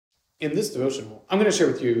In this devotional, I'm going to share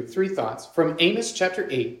with you 3 thoughts from Amos chapter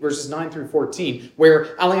 8, verses 9 through 14,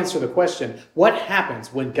 where I'll answer the question, what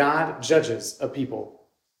happens when God judges a people?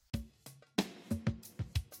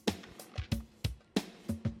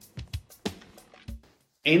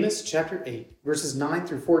 Amos chapter 8, verses 9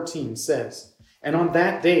 through 14 says, "And on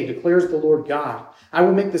that day declares the Lord God, I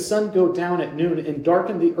will make the sun go down at noon and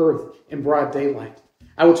darken the earth in broad daylight.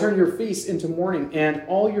 I will turn your feasts into mourning and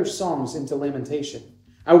all your songs into lamentation.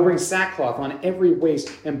 I will bring sackcloth on every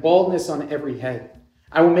waist and baldness on every head.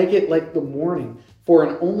 I will make it like the morning for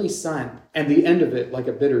an only son, and the end of it like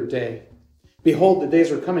a bitter day. Behold, the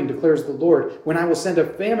days are coming, declares the Lord, when I will send a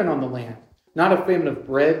famine on the land, not a famine of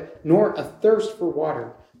bread, nor a thirst for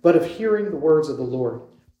water, but of hearing the words of the Lord.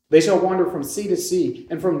 They shall wander from sea to sea,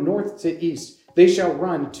 and from north to east. They shall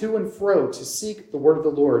run to and fro to seek the word of the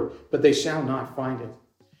Lord, but they shall not find it.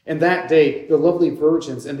 In that day, the lovely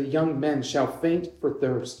virgins and the young men shall faint for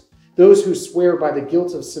thirst. Those who swear by the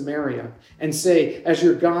guilt of Samaria and say, as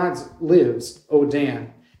your God lives, O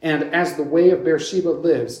Dan, and as the way of Beersheba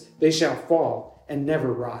lives, they shall fall and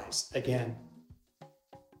never rise again."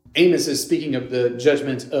 Amos is speaking of the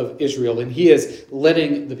judgment of Israel, and he is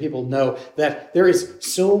letting the people know that there is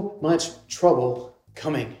so much trouble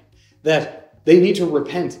coming, that they need to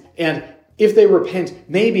repent. And if they repent,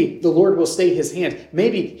 maybe the Lord will stay his hand.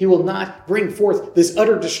 Maybe he will not bring forth this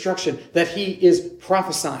utter destruction that he is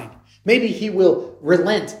prophesying. Maybe he will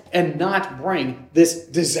relent and not bring this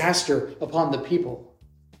disaster upon the people.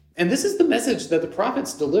 And this is the message that the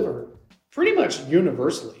prophets deliver pretty much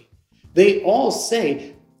universally. They all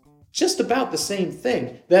say just about the same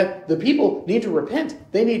thing, that the people need to repent.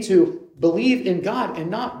 They need to believe in God and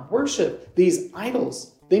not worship these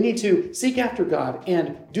idols. They need to seek after God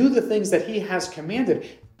and do the things that he has commanded.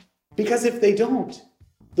 Because if they don't,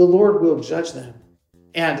 the Lord will judge them.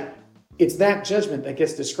 And it's that judgment that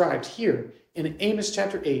gets described here in Amos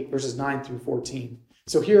chapter 8, verses 9 through 14.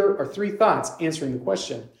 So here are 3 thoughts answering the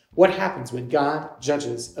question, what happens when God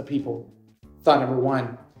judges a people? Thought number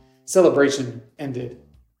 1, celebration ended.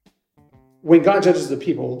 When God judges the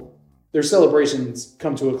people, their celebrations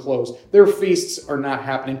come to a close. Their feasts are not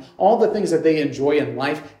happening. All the things that they enjoy in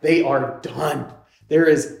life, they are done. There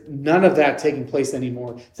is none of that taking place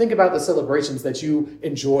anymore. Think about the celebrations that you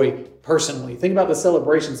enjoy personally. Think about the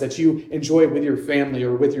celebrations that you enjoy with your family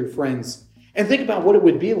or with your friends. And think about what it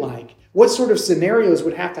would be like. What sort of scenarios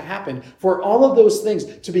would have to happen for all of those things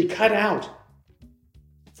to be cut out,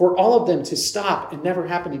 for all of them to stop and never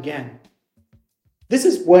happen again. This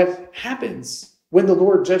is what happens when the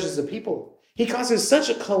Lord judges the people. He causes such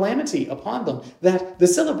a calamity upon them that the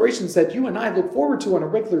celebrations that you and I look forward to on a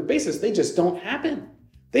regular basis, they just don't happen.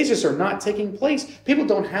 They just are not taking place. People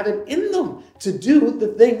don't have it in them to do the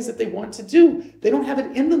things that they want to do. They don't have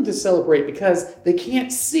it in them to celebrate because they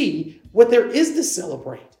can't see what there is to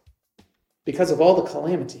celebrate because of all the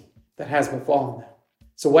calamity that has befallen them.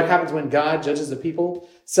 So what happens when God judges the people?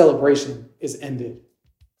 Celebration is ended.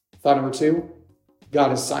 Thought number 2,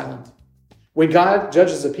 God is silent. When God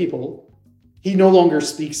judges a people, he no longer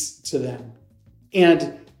speaks to them.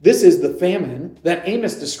 And this is the famine that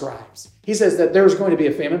Amos describes. He says that there's going to be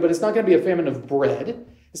a famine, but it's not going to be a famine of bread.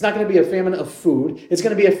 It's not going to be a famine of food. It's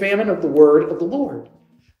going to be a famine of the word of the Lord.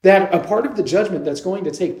 That a part of the judgment that's going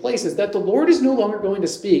to take place is that the Lord is no longer going to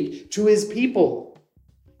speak to his people.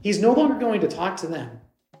 He's no longer going to talk to them.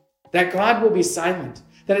 That God will be silent.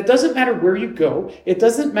 That it doesn't matter where you go. It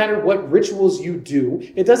doesn't matter what rituals you do.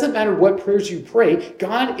 It doesn't matter what prayers you pray.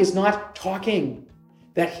 God is not talking.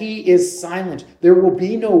 That he is silent. There will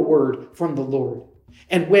be no word from the Lord.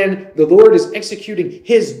 And when the Lord is executing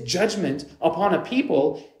his judgment upon a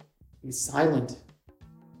people, he's silent.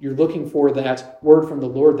 You're looking for that word from the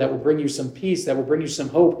Lord that will bring you some peace, that will bring you some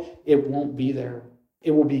hope. It won't be there.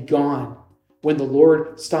 It will be gone. When the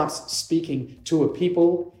Lord stops speaking to a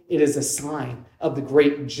people, it is a sign of the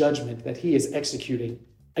great judgment that he is executing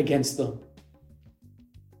against them.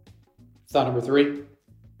 Thought number 3,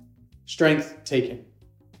 strength taken.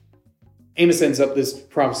 Amos ends up this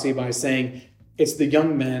prophecy by saying it's the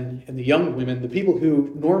young men and the young women, the people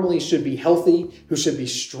who normally should be healthy, who should be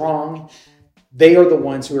strong, they are the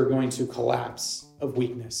ones who are going to collapse of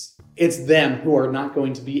weakness. It's them who are not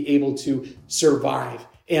going to be able to survive.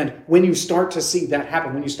 And when you start to see that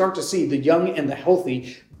happen, when you start to see the young and the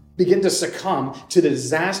healthy begin to succumb to the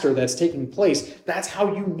disaster that's taking place, that's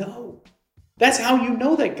how you know. That's how you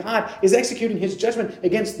know that God is executing his judgment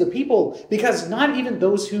against the people, because not even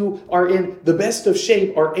those who are in the best of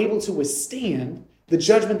shape are able to withstand the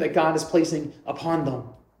judgment that God is placing upon them.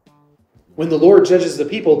 When the Lord judges the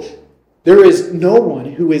people, there is no one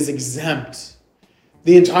who is exempt.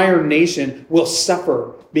 The entire nation will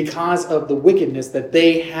suffer because of the wickedness that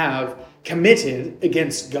they have committed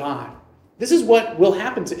against God. This is what will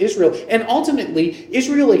happen to Israel. And ultimately,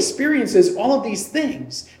 Israel experiences all of these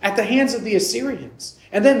things at the hands of the Assyrians.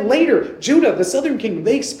 And then later, Judah, the southern kingdom,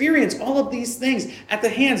 they experience all of these things at the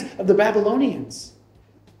hands of the Babylonians.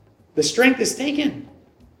 The strength is taken.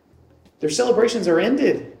 Their celebrations are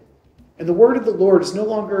ended. And the word of the Lord is no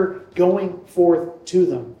longer going forth to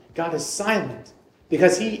them. God is silent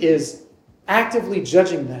because he is actively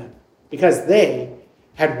judging them because they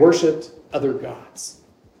had worshipped other gods.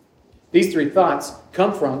 These three thoughts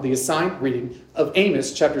come from the assigned reading of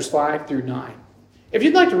Amos chapters 5 through 9. If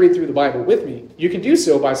you'd like to read through the Bible with me, you can do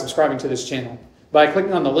so by subscribing to this channel, by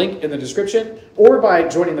clicking on the link in the description, or by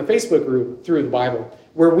joining the Facebook group Through the Bible,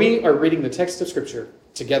 where we are reading the text of Scripture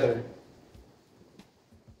together.